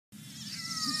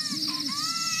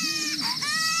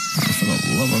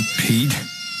love of Pete.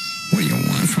 What do you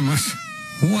want from us?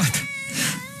 What?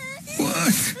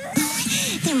 What?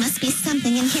 Oh, there must be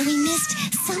something in here we missed.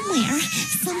 Somewhere.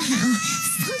 Somehow.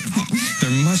 Something. There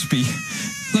must be.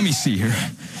 Let me see here.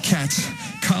 Cats,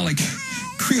 colic,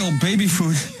 Creole baby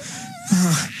food.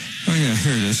 Oh yeah,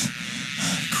 here it is.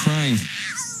 Crying.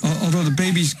 Although the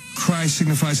baby's cry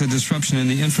signifies a disruption in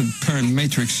the infant-parent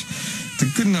matrix, the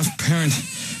good enough parent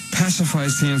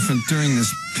pacifies the infant during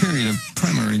this period of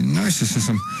primary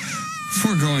narcissism,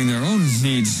 foregoing their own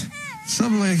needs,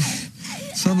 sublimating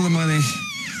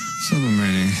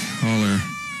all their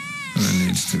other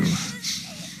needs too.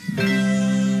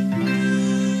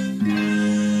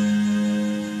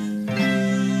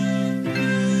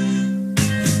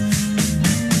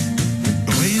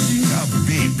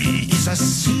 A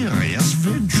serious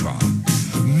venture,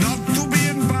 not to be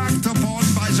embarked upon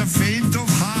by the faint of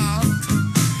heart.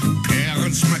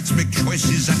 Parents must make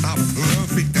choices that are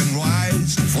perfect and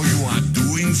wise, for you are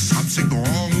doing something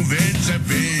wrong when the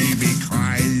baby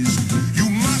cries.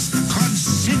 You must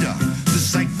consider the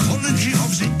psychology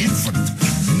of the infant.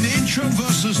 Nature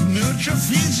versus nurture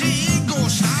feeds the ego,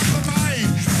 start the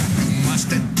mind. You must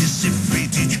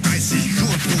anticipate each crisis sure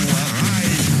to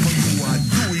arise, for you are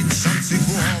doing something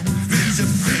wrong. The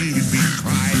baby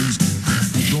cries.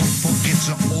 Don't forget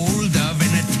the older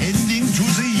when attending to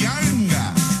the younger.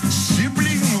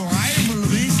 Sibling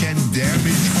rivalry can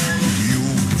damage all of you.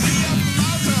 Be a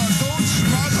mother, don't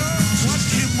smother. What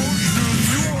emotional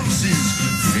nuances.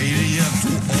 Failure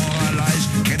to oralize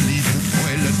can lead to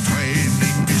toilet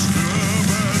training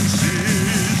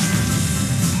disturbances.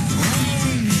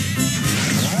 Wrong.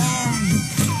 Wrong.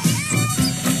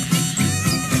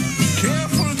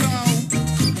 Careful now.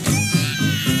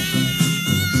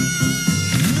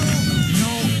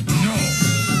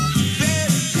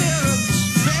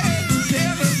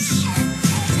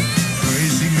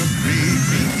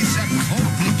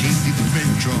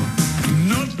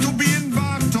 Not to be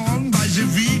embarked on by the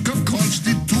weaker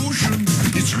constitution.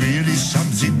 It's really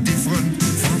something different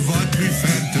from what we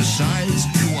fantasize.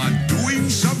 You are doing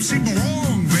something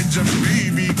wrong when the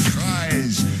baby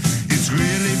cries. It's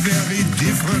really very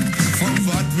different from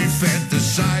what we fantasize.